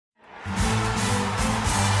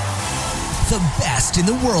The Best in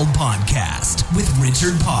the World podcast with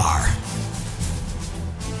Richard Parr.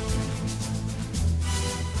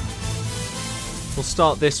 We'll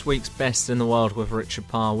start this week's Best in the World with Richard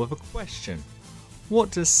Parr with a question.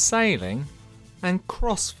 What does sailing and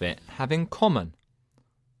CrossFit have in common?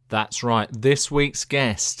 That's right, this week's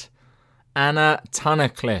guest, Anna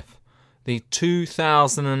Tunniclife, the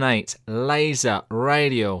 2008 Laser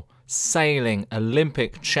Radial Sailing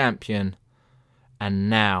Olympic champion and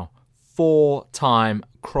now 4-time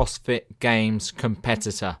CrossFit Games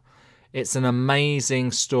competitor. It's an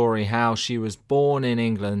amazing story how she was born in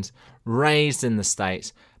England, raised in the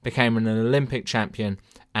States, became an Olympic champion,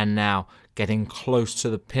 and now getting close to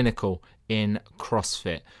the pinnacle in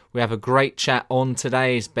CrossFit. We have a great chat on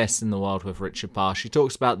today's Best in the World with Richard Parr. She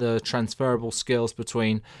talks about the transferable skills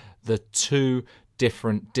between the two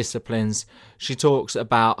different disciplines. She talks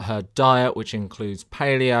about her diet, which includes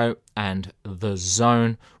Paleo and The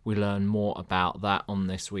Zone. We learn more about that on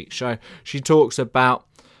this week's show. She talks about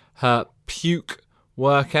her Puke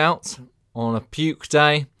workout on a Puke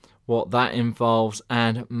day, what that involves,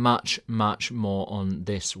 and much, much more on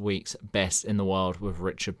this week's Best in the World with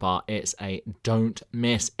Richard Parr. It's a don't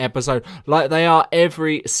miss episode, like they are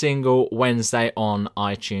every single Wednesday on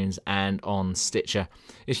iTunes and on Stitcher.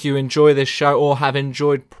 If you enjoy this show or have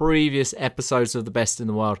enjoyed previous episodes of the Best in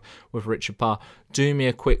the World with Richard Parr, do me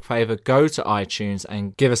a quick favour, go to iTunes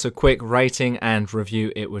and give us a quick rating and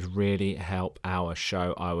review. It would really help our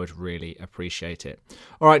show. I would really appreciate it.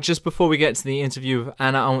 Alright, just before we get to the interview with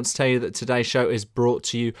Anna, I want to tell you that today's show is brought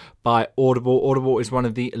to you by Audible. Audible is one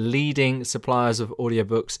of the leading suppliers of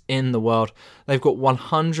audiobooks in the world. They've got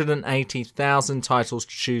 180,000 titles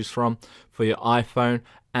to choose from for your iPhone,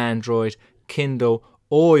 Android, Kindle,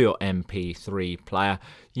 or your MP3 player.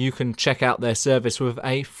 You can check out their service with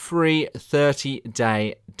a free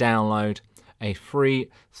 30-day download, a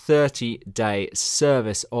free 30-day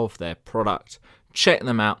service of their product. Check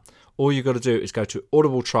them out. All you got to do is go to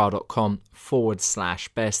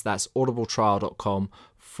audibletrial.com/best. That's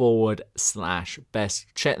audibletrial.com/best.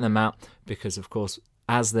 Check them out because, of course,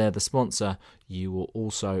 as they're the sponsor, you will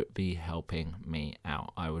also be helping me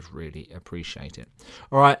out. I would really appreciate it.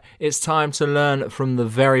 All right, it's time to learn from the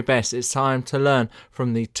very best. It's time to learn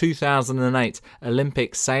from the 2008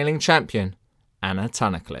 Olympic sailing champion, Anna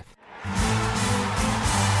Tunniclife.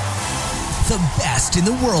 The Best in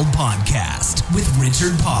the World podcast with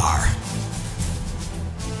Richard Parr.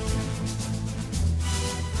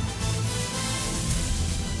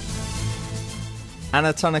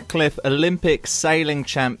 Anna Tunniclife, Olympic sailing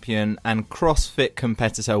champion and CrossFit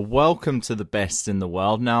competitor. Welcome to the Best in the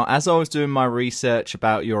World. Now, as I was doing my research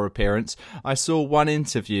about your appearance, I saw one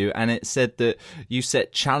interview and it said that you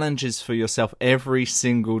set challenges for yourself every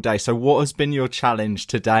single day. So what has been your challenge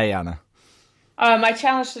today, Anna? My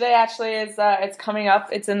challenge today actually is it's coming up.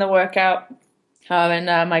 It's in the workout,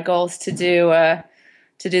 and my goal is to do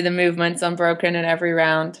the movements unbroken in every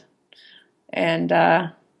round, and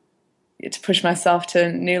to push myself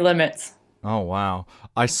to new limits. Oh, wow.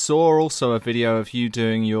 I saw also a video of you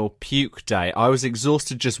doing your Puke day. I was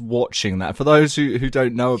exhausted just watching that. For those who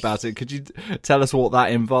don't know about it, could you tell us what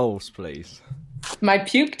that involves, please? My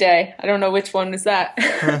Puke day? I don't know which one is that.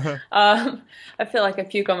 I feel like I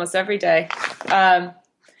puke almost every day.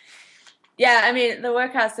 Yeah, I mean, the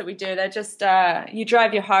workouts that we do, they're just, you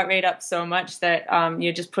drive your heart rate up so much that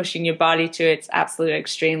you're just pushing your body to its absolute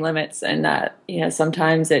extreme limits. And,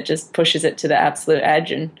 sometimes it just pushes it to the absolute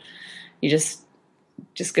edge and you're just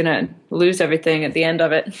going to lose everything at the end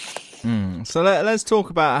of it. So let's talk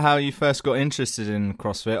about how you first got interested in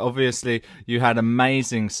CrossFit. Obviously, you had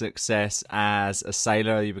amazing success as a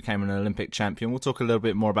sailor. You became an Olympic champion. We'll talk a little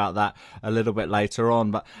bit more about that a little bit later on.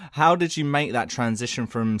 But how did you make that transition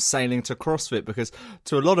from sailing to CrossFit? Because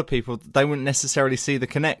to a lot of people, they wouldn't necessarily see the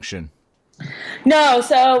connection. No,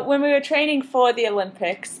 so when we were training for the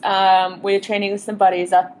Olympics, we were training with some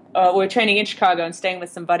buddies up. We were training in Chicago and staying with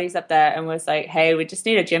some buddies up there, and was like, "Hey, we just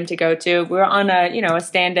need a gym to go to." We were on a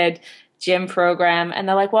standard gym program, and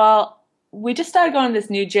they're like, "Well, we just started going to this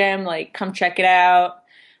new gym. Like, come check it out."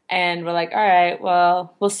 And we're like, "All right,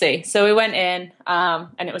 well, we'll see." So we went in,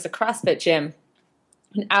 and it was a CrossFit gym,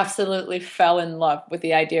 and absolutely fell in love with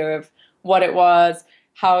the idea of what it was,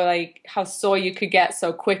 how sore you could get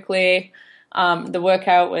so quickly. The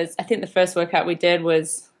workout was, I think the first workout we did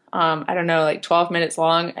was, 12 minutes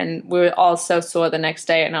long, and we were all so sore the next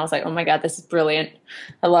day, and I was like, oh my God, this is brilliant.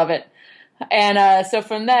 I love it. And so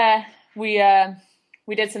from there, we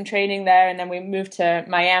did some training there, and then we moved to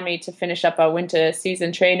Miami to finish up our winter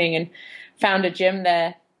season training and found a gym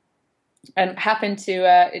there. And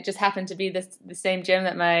it just happened to be the same gym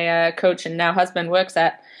that my coach and now husband works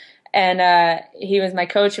at. And he was my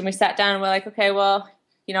coach, and we sat down and we're like, okay, well,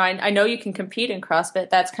 I know you can compete in CrossFit.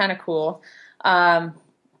 That's kind of cool.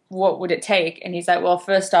 What would it take? And he's like, well,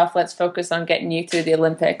 first off, let's focus on getting you through the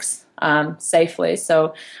Olympics safely.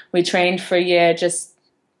 So we trained for a year, just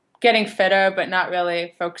getting fitter, but not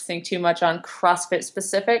really focusing too much on CrossFit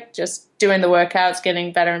specific, just doing the workouts,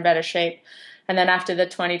 getting better and better shape. And then after the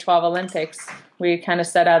 2012 Olympics, we kind of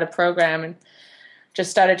set out a program and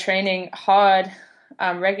just started training hard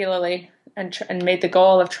regularly and made the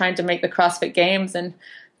goal of trying to make the CrossFit Games. And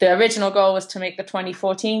the original goal was to make the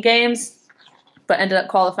 2014 Games, but ended up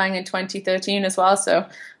qualifying in 2013 as well. So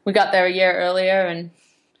we got there a year earlier, and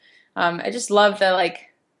I just love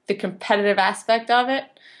the competitive aspect of it.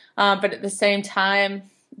 But at the same time,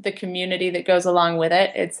 the community that goes along with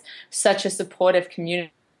it. It's such a supportive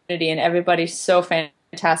community, and everybody's so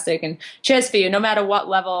fantastic and cheers for you no matter what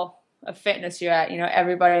level of fitness you're at.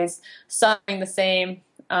 Everybody's something the same,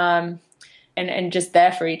 and just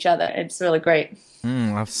there for each other. It's really great.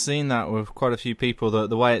 I've seen that with quite a few people,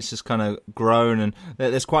 the way it's just kind of grown, and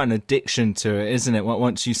there's quite an addiction to it, isn't it?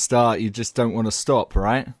 Once you start, you just don't want to stop,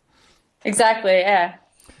 right? Exactly, yeah.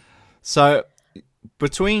 So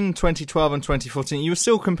between 2012 and 2014, you were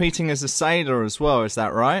still competing as a sailor as well, is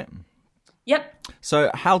that right? Yep. So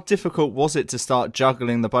how difficult was it to start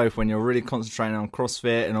juggling the both when you're really concentrating on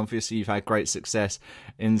CrossFit, and obviously you've had great success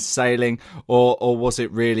in sailing, or was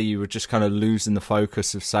it really you were just kind of losing the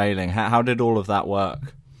focus of sailing? How did all of that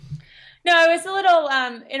work? No, it was a little,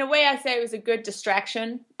 in a way I say it was a good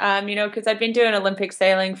distraction, because I'd been doing Olympic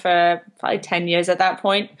sailing for probably 10 years at that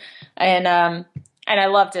point, and I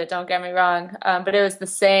loved it, don't get me wrong, but it was the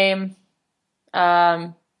same,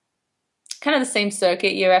 kind of the same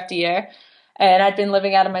circuit year after year. And I'd been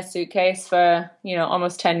living out of my suitcase for,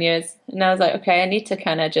 almost 10 years. And I was like, okay, I need to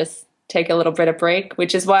kind of just take a little bit of break,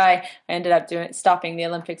 which is why I ended up stopping the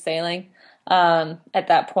Olympic sailing at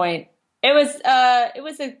that point. It was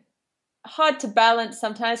hard to balance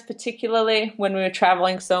sometimes, particularly when we were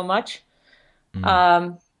traveling so much,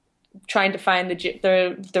 trying to find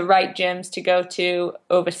the right gyms to go to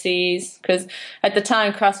overseas. Because at the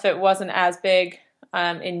time, CrossFit wasn't as big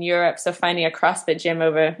in Europe, so finding a CrossFit gym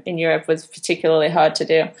over in Europe was particularly hard to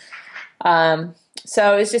do.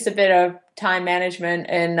 So it's just a bit of time management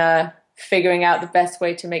and figuring out the best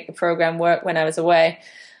way to make the program work when I was away.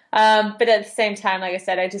 But at the same time, like I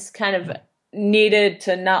said, I just kind of needed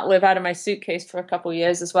to not live out of my suitcase for a couple of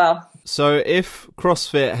years as well. So if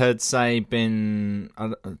CrossFit had, say, been,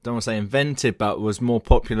 I don't want to say invented, but was more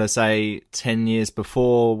popular, say, 10 years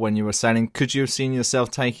before when you were sailing, could you have seen yourself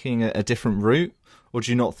taking a different route? Or do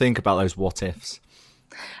you not think about those what ifs?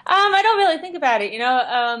 I don't really think about it.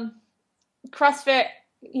 CrossFit,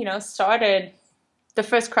 started, the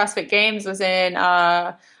first CrossFit Games was in,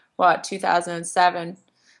 2007.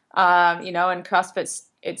 And CrossFit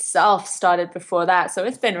itself started before that. So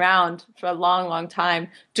it's been around for a long, long time.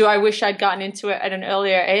 Do I wish I'd gotten into it at an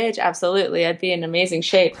earlier age? Absolutely. I'd be in amazing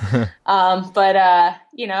shape.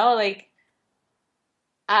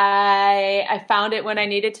 I found it when I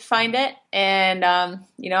needed to find it. And,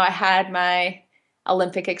 I had my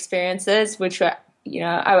Olympic experiences, which were,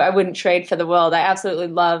 I wouldn't trade for the world. I absolutely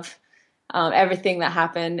love everything that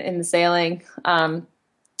happened in the sailing. And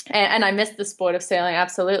I miss the sport of sailing,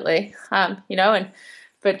 absolutely.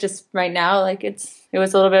 But just right now, it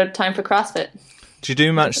was a little bit of time for CrossFit. Do you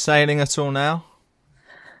do much sailing at all now?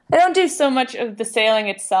 I don't do so much of the sailing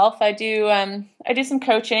itself. I do some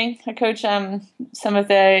coaching. I coach some of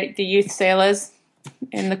the youth sailors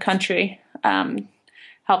in the country. Try and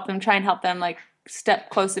help them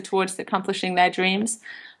step closer towards accomplishing their dreams.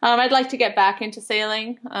 I'd like to get back into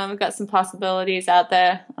sailing. We've got some possibilities out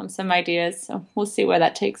there, some ideas. So we'll see where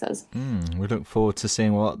that takes us. We look forward to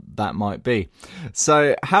seeing what that might be.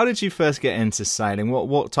 So how did you first get into sailing?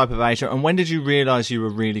 What type of age? And when did you realize you were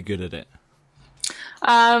really good at it?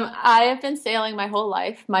 I have been sailing my whole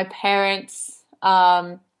life. My parents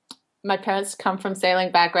come from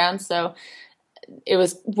sailing backgrounds, so it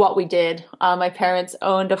was what we did. My parents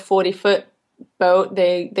owned a 40-foot boat.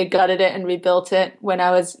 They gutted it and rebuilt it when I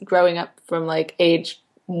was growing up from age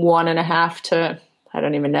 1.5 to, I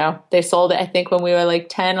don't even know. They sold it, I think, when we were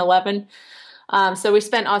 10, 11. So we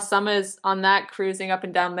spent our summers on that, cruising up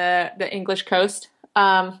and down the English coast.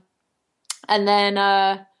 And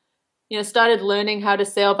then, started learning how to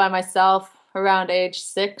sail by myself around age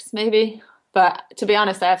 6, maybe. But to be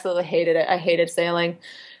honest, I absolutely hated it. I hated sailing.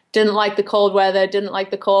 Didn't like the cold weather, didn't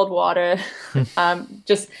like the cold water.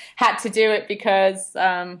 Just had to do it because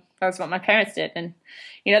that was what my parents did. And,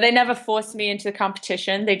 they never forced me into the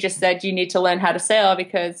competition. They just said, you need to learn how to sail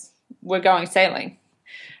because we're going sailing.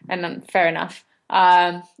 And fair enough.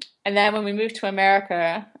 And then when we moved to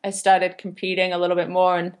America, I started competing a little bit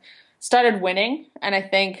more and started winning. And I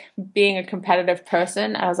think being a competitive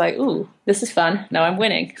person, I was like, ooh, this is fun. Now I'm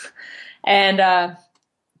winning. And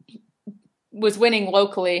was winning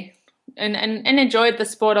locally and enjoyed the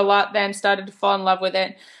sport a lot then, started to fall in love with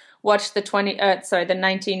it, watched the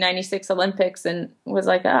 1996 Olympics and was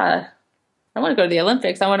like, I want to go to the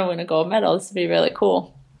Olympics. I want to win a gold medal. This would be really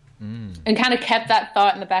cool. And kind of kept that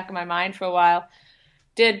thought in the back of my mind for a while.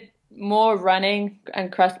 Did more running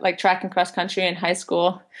and track and cross country in high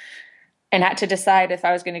school, and had to decide if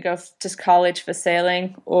I was going to go to college for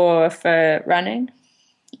sailing or for running.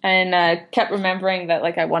 And kept remembering that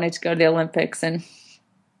I wanted to go to the Olympics, and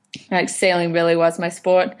sailing really was my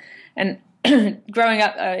sport. And growing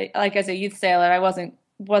up as a youth sailor, I wasn't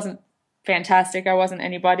fantastic. I wasn't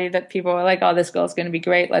anybody that people were like, oh, this girl's going to be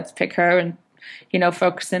great. Let's pick her and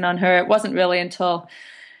focusing on her. It wasn't really until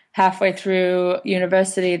halfway through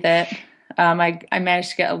university that I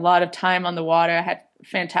managed to get a lot of time on the water. I had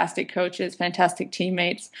fantastic coaches, fantastic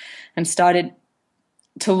teammates, and started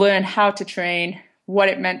to learn how to train, what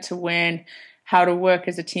it meant to win, how to work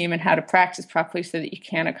as a team, and how to practice properly so that you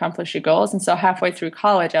can accomplish your goals. And so halfway through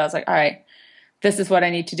college, I was like, all right, this is what I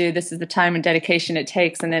need to do. This is the time and dedication it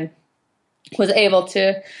takes. And then was able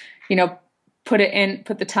to, put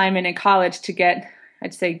the time in college to get,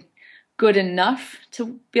 I'd say, good enough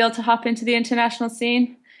to be able to hop into the international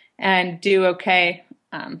scene and do okay.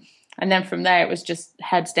 And then from there, it was just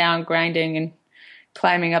heads down, grinding and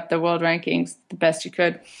climbing up the world rankings the best you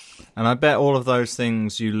could. And I bet all of those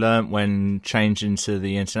things you learnt when changing to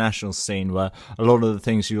the international scene were a lot of the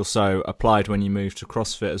things you also applied when you moved to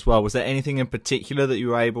CrossFit as well. Was there anything in particular that you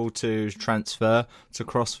were able to transfer to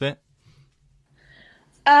CrossFit?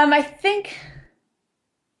 I think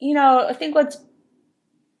what's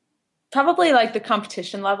probably the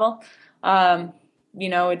competition level.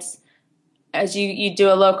 It's as you do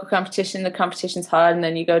a local competition, the competition's hard, and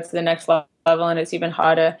then you go to the next level and it's even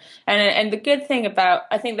harder. And the good thing about,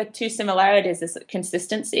 I think the two similarities is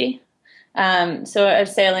consistency. So at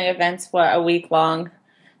sailing events were a week long,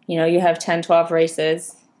 you have 10, 12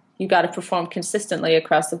 races. You got to perform consistently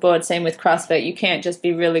across the board. Same with CrossFit. You can't just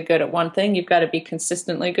be really good at one thing. You've got to be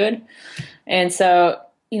consistently good. And so,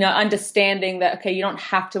 understanding that, okay, you don't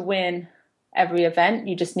have to win every event.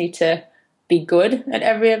 You just need to be good at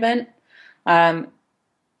every event.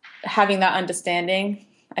 Having that understanding,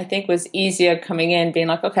 I think, was easier coming in, being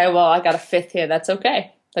like, okay, well, I got a fifth here. That's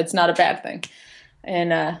okay. That's not a bad thing.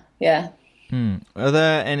 And yeah. Are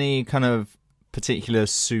there any kind of particular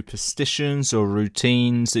superstitions or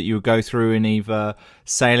routines that you would go through in either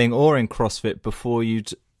sailing or in CrossFit before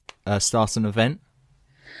you'd start an event?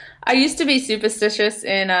 I used to be superstitious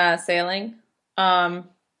in sailing. I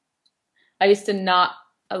used to not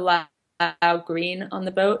allow green on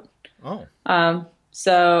the boat. Oh.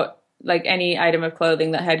 So any item of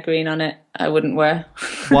clothing that had green on it, I wouldn't wear.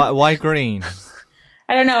 Why green?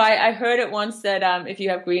 I don't know. I heard it once that if you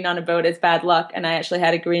have green on a boat, it's bad luck. And I actually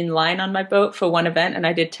had a green line on my boat for one event, and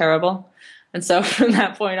I did terrible. And so from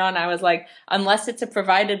that point on, I was like, unless it's a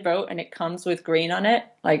provided boat and it comes with green on it,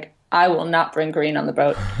 I will not bring green on the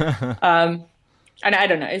boat. And I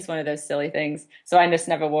don't know. It's one of those silly things. So I just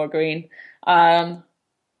never wore green. And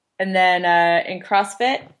then in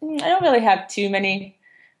CrossFit, I don't really have too many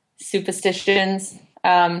superstitions.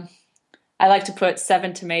 I like to put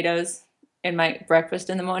 7 tomatoes in my breakfast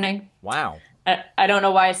in the morning. Wow. I don't know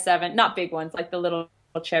why it's 7, not big ones, like the little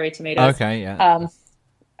cherry tomatoes. Okay, yeah.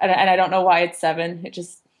 And I don't know why it's 7. It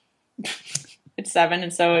just, it's 7.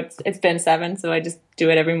 And so it's been 7. So I just do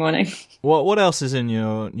it every morning. What else is in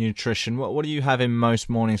your nutrition? What do you have in most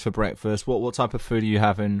mornings for breakfast? What type of food are you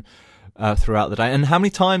having throughout the day? And how many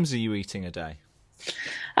times are you eating a day?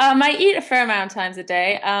 I eat a fair amount of times a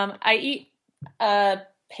day. I eat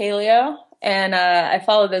paleo, and I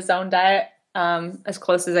follow the Zone diet as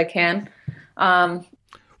close as I can.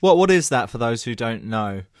 What is that for those who don't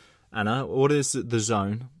know, Anna? What is the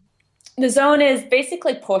Zone? The Zone is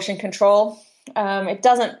basically portion control. It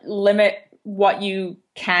doesn't limit what you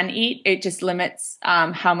can eat. It just limits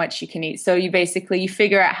how much you can eat. So you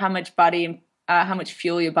figure out how much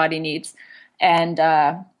fuel your body needs, and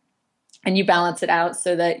you balance it out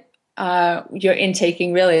so that you're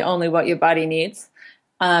intaking really only what your body needs.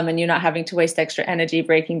 And you're not having to waste extra energy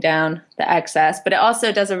breaking down the excess. But it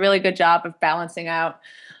also does a really good job of balancing out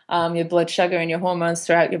your blood sugar and your hormones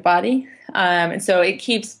throughout your body. And so it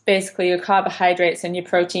keeps basically your carbohydrates and your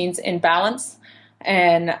proteins in balance.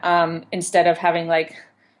 And instead of having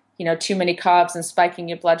too many carbs and spiking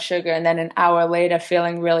your blood sugar and then an hour later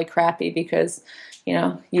feeling really crappy because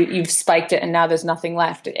you've spiked it and now there's nothing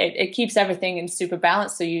left. It keeps everything in super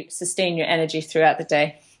balance, so you sustain your energy throughout the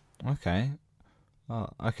day. Okay.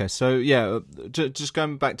 Okay. So yeah, just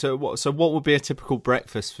going back to what would be a typical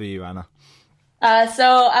breakfast for you, Anna?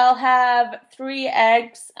 So I'll have 3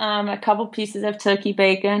 eggs, a couple pieces of turkey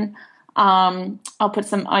bacon. I'll put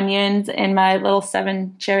some onions in my little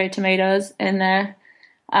 7 cherry tomatoes in there.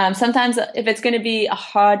 Sometimes if it's going to be a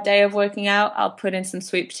hard day of working out, I'll put in some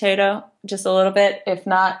sweet potato, just a little bit. If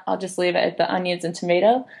not, I'll just leave it at the onions and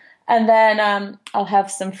tomato. And then I'll have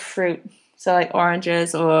some fruit, so like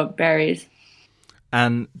oranges or berries.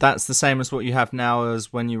 And that's the same as what you have now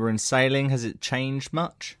as when you were in sailing. Has it changed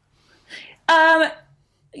much?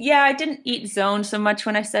 Yeah, I didn't eat zone so much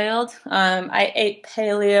when I sailed. I ate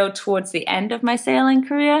paleo towards the end of my sailing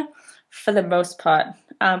career for the most part,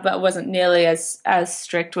 but I wasn't nearly as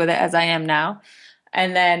strict with it as I am now.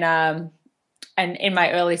 And then, and in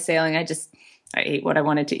my early sailing, I ate what I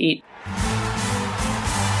wanted to eat.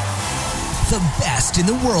 The Best in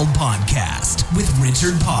the World podcast with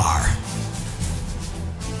Richard Parr.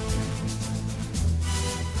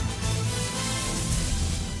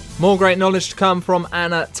 More great knowledge to come from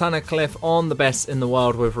Anna Tunniclife on The Best in the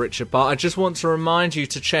World with Richard Parr. I just want to remind you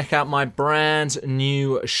to check out my brand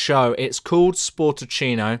new show. It's called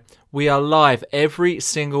Sportuccino. We are live every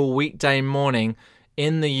single weekday morning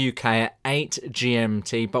in the UK at 8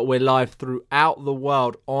 GMT, but we're live throughout the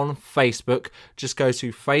world on Facebook. Just go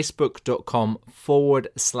to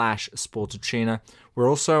facebook.com/Sportuccino. We're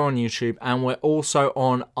also on YouTube and we're also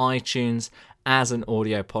on iTunes as an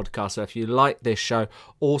audio podcast. So if you like this show,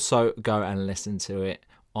 also go and listen to it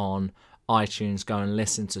on iTunes. Go and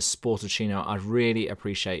listen to Sportuccino. I'd really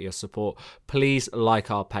appreciate your support. Please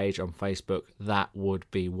like our page on Facebook. That would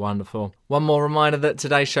be wonderful. One more reminder that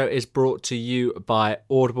today's show is brought to you by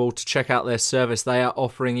Audible. To check out their service, they are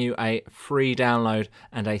offering you a free download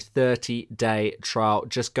and a 30-day trial.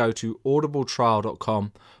 Just go to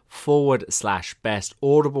audibletrial.com/best,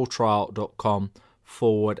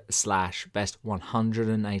 audibletrial.com/best,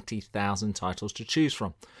 180,000 titles to choose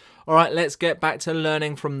from. All right, let's get back to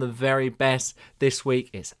learning from the very best. This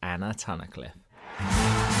week, it's Anna Tunniclife.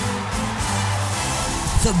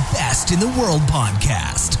 The Best in the World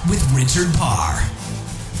podcast with Richard Parr.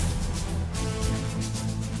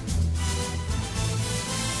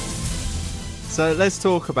 So let's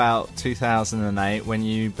talk about 2008 when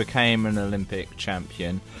you became an Olympic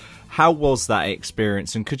champion. How was that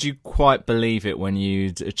experience, and could you quite believe it when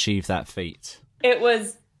you'd achieved that feat? It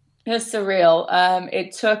was surreal.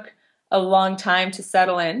 It took a long time to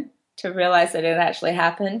settle in, to realize that it actually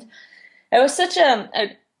happened. It was such an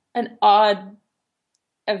odd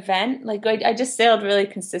event. Like I just sailed really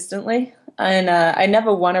consistently, and I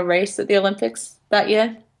never won a race at the Olympics that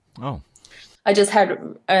year. Oh. I just had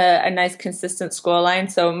a nice consistent scoreline.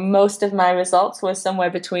 So most of my results were somewhere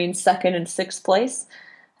between 2nd and 6th place.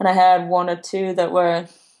 And I had 1 or 2 that were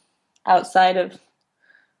outside of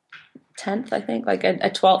 10th, I think, like a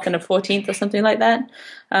 12th and a 14th or something like that.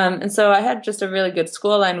 And so I had just a really good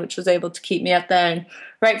scoreline, which was able to keep me up there. And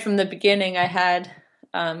right from the beginning, I had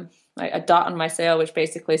like a dot on my sail, which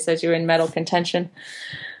basically says you're in medal contention.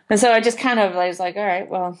 And so I was like, all right,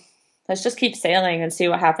 well, let's just keep sailing and see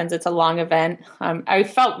what happens. It's a long event. I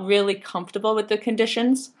felt really comfortable with the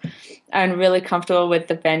conditions and really comfortable with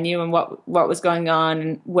the venue and what was going on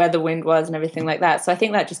and where the wind was and everything like that. So I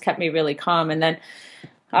think that just kept me really calm. And then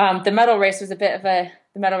the medal race was the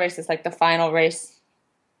medal race is like the final race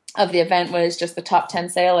of the event, was just the top 10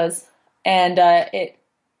 sailors. And it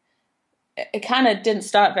kind of didn't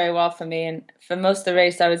start very well for me. And for most of the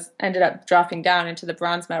race, I ended up dropping down into the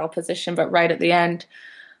bronze medal position. But right at the end,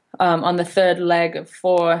 on the 3rd leg of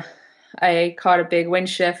 4, I caught a big wind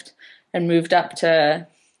shift and moved up to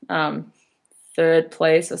 3rd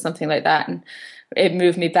place or something like that. And it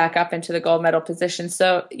moved me back up into the gold medal position.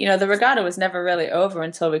 So, the regatta was never really over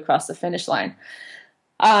until we crossed the finish line.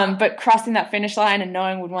 But crossing that finish line and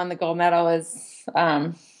knowing we'd won the gold medal was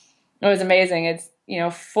amazing. It's,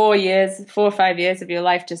 4 or 5 years of your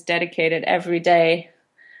life just dedicated every day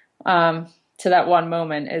to that one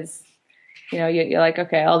moment is, you're like,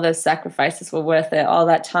 okay, all those sacrifices were worth it. All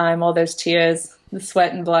that time, all those tears, the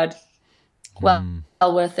sweat and blood, well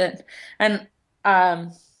worth it. And,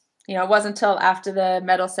 it wasn't until after the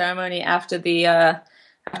medal ceremony, after the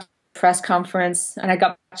press conference, and I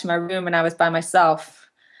got back to my room and I was by myself,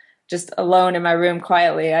 just alone in my room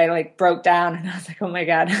quietly. I broke down and I was like, oh my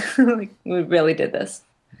God, we really did this.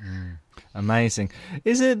 Amazing.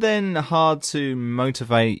 Is it then hard to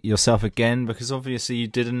motivate yourself again? Because obviously you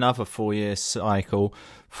did another 4-year cycle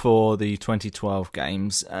for the 2012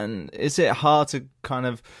 games. And is it hard to kind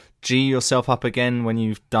of G yourself up again when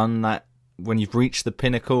you've done that, when you've reached the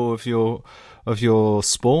pinnacle of your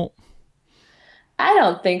sport? I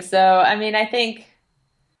don't think so. I mean, I think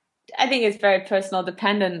it's very personal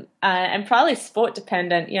dependent and probably sport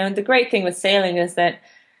dependent. You know, the great thing with sailing is that,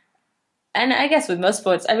 and I guess with most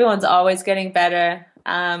sports, everyone's always getting better.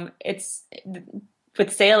 It's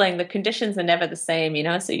with sailing, the conditions are never the same, you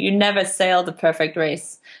know, so you never sail the perfect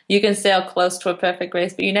race. You can sail close to a perfect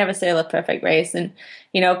race, but you never sail a perfect race. And,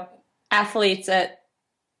 you know, athletes at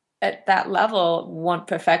that level want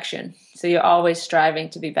perfection. So you're always striving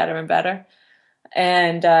to be better and better.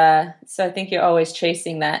 And so I think you're always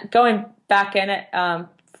chasing that. Going back in it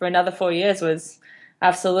for another 4 years was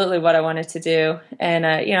absolutely what I wanted to do.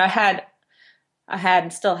 And, you know, I had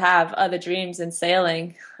and still have other dreams in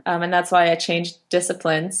sailing. And that's why I changed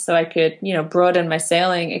disciplines so I could, you know, broaden my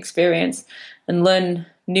sailing experience and learn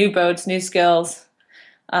new boats, new skills,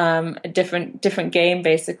 a different game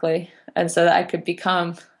basically. And so that I could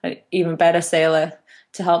become an even better sailor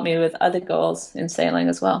to help me with other goals in sailing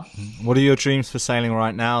as well. What are your dreams for sailing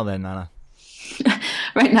right now then, Anna?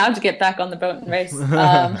 Right now, to get back on the boat and race.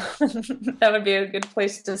 That would be a good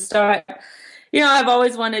place to start. You know, I've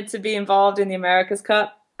always wanted to be involved in the America's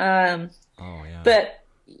Cup. But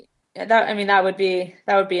that would be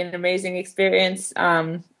an amazing experience.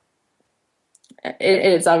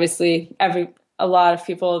 It's obviously a lot of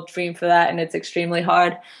people dream for that, and it's extremely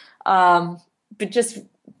hard. But just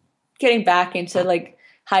getting back into like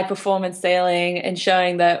high performance sailing and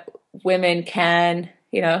showing that women can,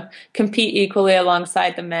 you know, compete equally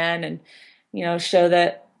alongside the men, and, you know, show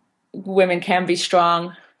that women can be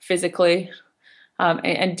strong physically,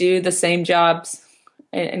 and do the same jobs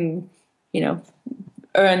and you know,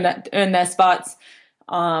 earn their spots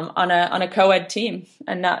on a co-ed team,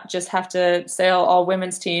 and not just have to sail all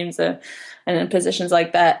women's teams and in positions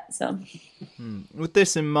like that. So with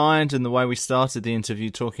this in mind, and the way we started the interview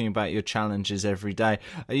talking about your challenges every day,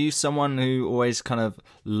 are you someone who always kind of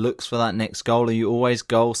looks for that next goal? Are you always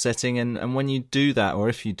goal setting? And when you do that, or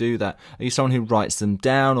if you do that, are you someone who writes them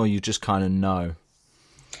down, or you just kind of know?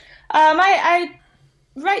 I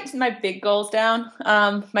write my big goals down.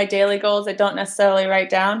 My daily goals I don't necessarily write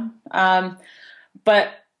down. But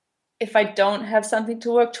if I don't have something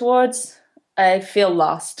to work towards, I feel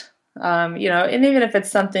lost. You know, and even if it's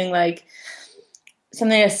something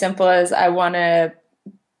as simple as I want to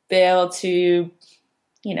be able to,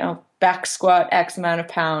 you know, back squat X amount of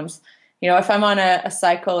pounds. You know, if I'm on a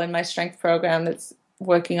cycle in my strength program that's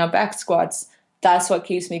working on back squats, that's what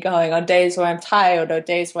keeps me going. On days where I'm tired, or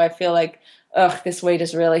days where I feel like, ugh, this weight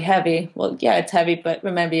is really heavy. Well, yeah, it's heavy, but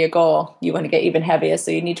remember your goal. You want to get even heavier, so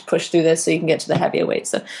you need to push through this so you can get to the heavier weight.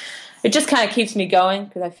 So it just kind of keeps me going,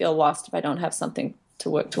 because I feel lost if I don't have something to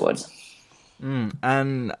work towards.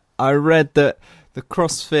 And I read that the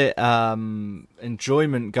CrossFit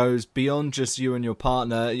enjoyment goes beyond just you and your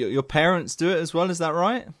partner. Your parents do it as well, is that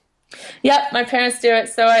right? Yep, my parents do it.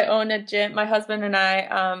 So I own a gym. My husband and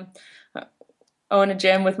I own a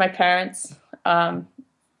gym with my parents.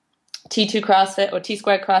 T2 CrossFit, or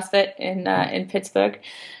T-Squared CrossFit in Pittsburgh.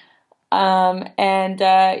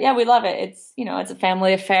 Yeah, we love it. It's, you know, it's a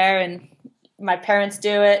family affair, and my parents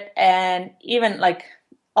do it. And even like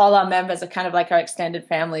all our members are kind of like our extended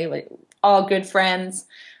family, like all good friends.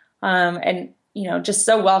 And, you know, just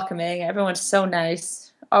so welcoming. Everyone's so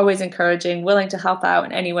nice, always encouraging, willing to help out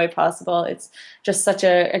in any way possible. It's just such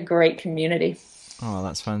a great community. Oh,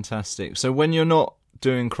 that's fantastic. So when you're not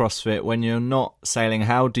doing CrossFit, when you're not sailing,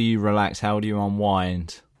 how do you relax? How do you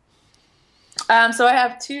unwind? So I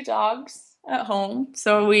have 2 dogs at home.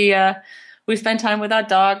 So we spend time with our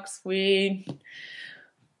dogs. We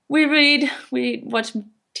read, we watch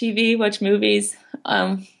TV, watch movies.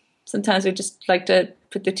 Sometimes we just like to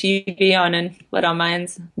put the TV on and let our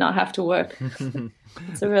minds not have to work.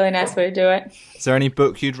 It's a really nice way to do it. Is there any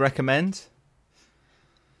book you'd recommend?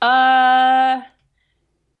 I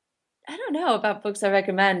don't know about books I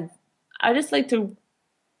recommend. I just like to.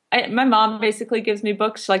 My mom basically gives me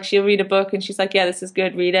books. Like, she'll read a book and she's like, "Yeah, this is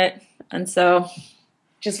good. Read it." And so,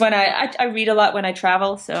 just when I read a lot when I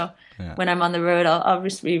travel. So when I'm on the road, I'll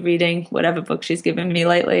just be reading whatever book she's given me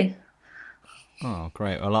lately. Oh,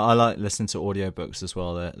 great. Well, I like listening to audiobooks as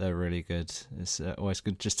well. They're really good. It's always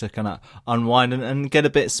good just to kind of unwind and get a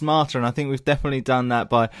bit smarter. And I think we've definitely done that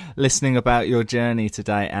by listening about your journey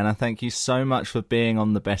today. And I thank you so much for being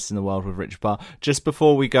on The Best in the World with Richard Parr. Just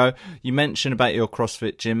before we go, you mentioned about your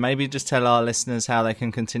CrossFit gym. Maybe just tell our listeners how they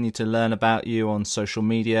can continue to learn about you on social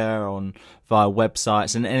media, via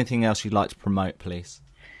websites, and anything else you'd like to promote, please.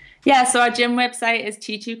 Yeah, so our gym website is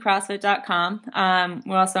t2crossfit.com.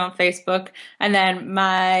 We're also on Facebook. And then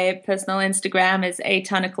my personal Instagram is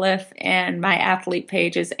Tunniclife, and my athlete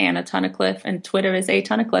page is Anna Tunniclife, and Twitter is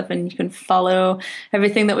Tunniclife, and you can follow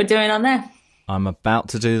everything that we're doing on there. I'm about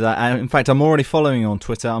to do that. In fact, I'm already following you on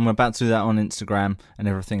Twitter. I'm about to do that on Instagram and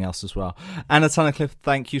everything else as well. Anna Tunniclife,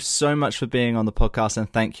 thank you so much for being on the podcast,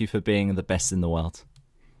 and thank you for being the best in the world.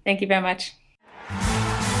 Thank you very much.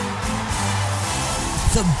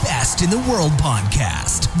 The Best in the World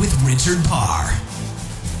podcast with Richard Parr.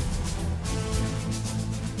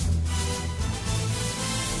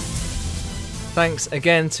 Thanks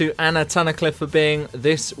again to Anna Tunniclife for being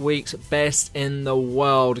this week's Best in the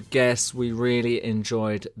World guest. We really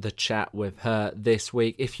enjoyed the chat with her this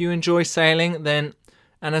week. If you enjoy sailing, then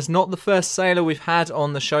Anna's not the first sailor we've had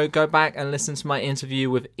on the show. Go back and listen to my interview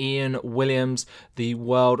with Ian Williams, the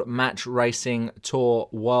World Match Racing Tour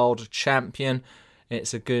World Champion.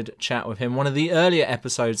 It's a good chat with him. One of the earlier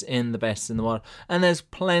episodes in The Best in the World. And there's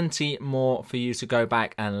plenty more for you to go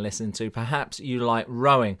back and listen to. Perhaps you like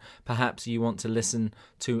rowing. Perhaps you want to listen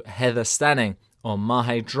to Heather Stanning or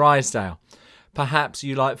Mahe Drysdale. Perhaps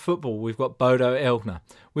you like football. We've got Bodo Illner.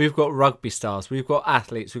 We've got rugby stars. We've got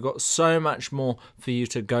athletes. We've got so much more for you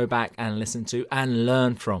to go back and listen to and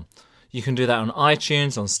learn from. You can do that on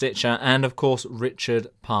iTunes, on Stitcher, and of course,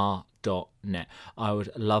 richardparr.net. I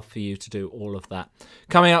would love for you to do all of that.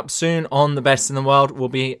 Coming up soon on The Best in the World, we'll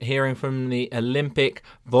be hearing from the Olympic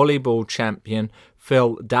volleyball champion,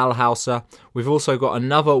 Phil Dalhouser. We've also got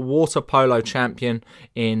another water polo champion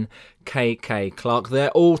in KK Clark. They're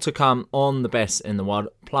all to come on The Best in the World,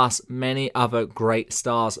 plus many other great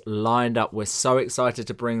stars lined up. We're so excited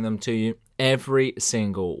to bring them to you every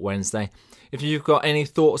single Wednesday. If you've got any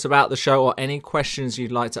thoughts about the show or any questions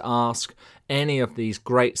you'd like to ask any of these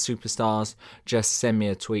great superstars, just send me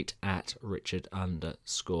a tweet at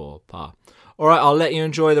Richard_Parr. All right, I'll let you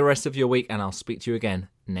enjoy the rest of your week, and I'll speak to you again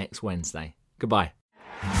next Wednesday. Goodbye.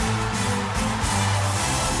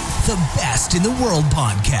 The Best in the World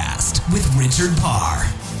podcast with Richard Parr.